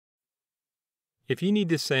If you need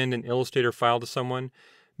to send an Illustrator file to someone,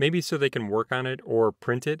 maybe so they can work on it or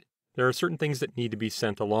print it, there are certain things that need to be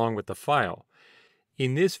sent along with the file.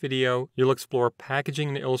 In this video, you'll explore packaging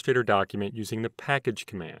an Illustrator document using the package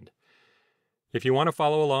command. If you want to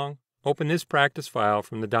follow along, open this practice file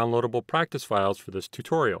from the downloadable practice files for this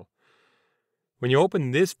tutorial. When you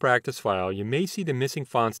open this practice file, you may see the missing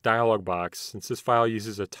fonts dialog box since this file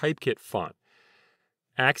uses a Typekit font.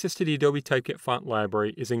 Access to the Adobe Typekit font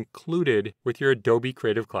library is included with your Adobe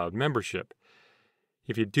Creative Cloud membership.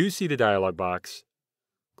 If you do see the dialog box,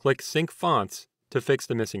 click Sync Fonts to fix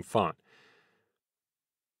the missing font.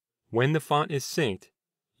 When the font is synced,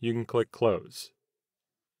 you can click Close.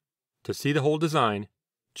 To see the whole design,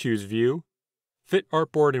 choose View, Fit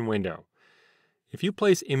Artboard and Window. If you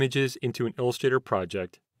place images into an Illustrator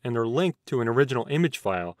project and they're linked to an original image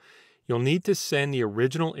file, you'll need to send the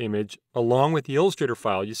original image along with the Illustrator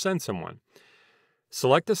file you send someone.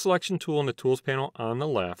 Select the selection tool in the Tools panel on the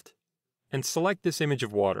left and select this image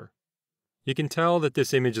of water. You can tell that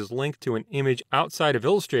this image is linked to an image outside of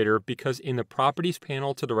Illustrator because in the Properties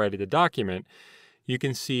panel to the right of the document, you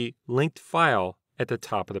can see Linked File at the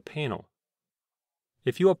top of the panel.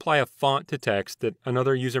 If you apply a font to text that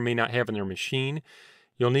another user may not have in their machine,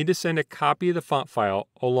 you'll need to send a copy of the font file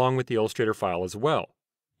along with the Illustrator file as well.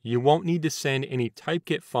 You won't need to send any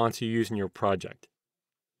Typekit fonts you use in your project.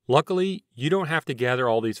 Luckily, you don't have to gather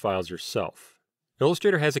all these files yourself.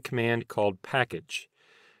 Illustrator has a command called Package.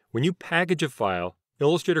 When you package a file,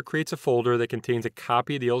 Illustrator creates a folder that contains a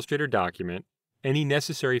copy of the Illustrator document, any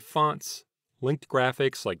necessary fonts, linked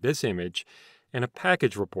graphics like this image, and a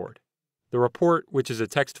package report. The report, which is a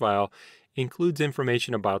text file, includes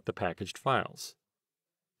information about the packaged files.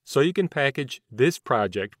 So you can package this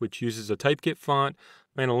project, which uses a Typekit font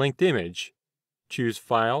and a linked image. Choose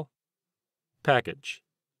File, Package.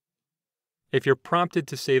 If you're prompted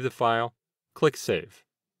to save the file, click Save.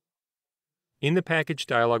 In the Package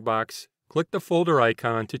dialog box, click the folder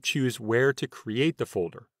icon to choose where to create the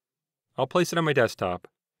folder. I'll place it on my desktop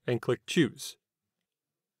and click Choose.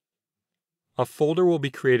 A folder will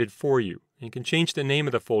be created for you. You can change the name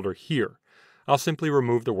of the folder here. I'll simply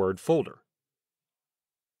remove the word folder.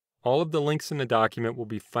 All of the links in the document will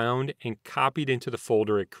be found and copied into the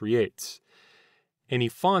folder it creates. Any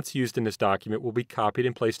fonts used in this document will be copied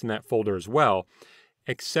and placed in that folder as well,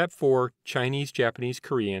 except for Chinese, Japanese,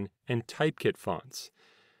 Korean, and Typekit fonts.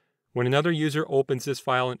 When another user opens this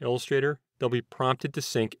file in Illustrator, they'll be prompted to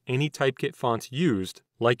sync any Typekit fonts used,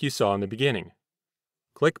 like you saw in the beginning.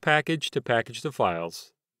 Click Package to package the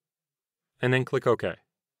files, and then click OK.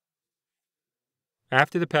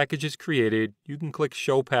 After the package is created, you can click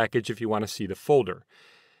Show Package if you want to see the folder.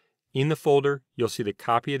 In the folder, you'll see the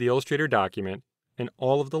copy of the Illustrator document and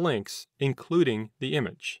all of the links, including the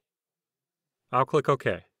image. I'll click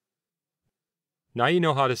OK. Now you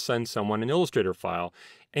know how to send someone an Illustrator file,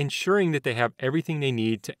 ensuring that they have everything they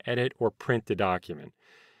need to edit or print the document.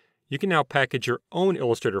 You can now package your own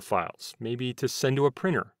Illustrator files, maybe to send to a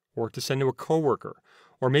printer, or to send to a coworker,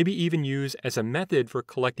 or maybe even use as a method for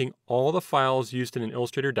collecting all the files used in an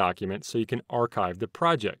Illustrator document so you can archive the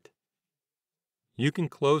project. You can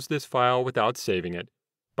close this file without saving it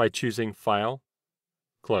by choosing File,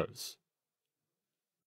 Close.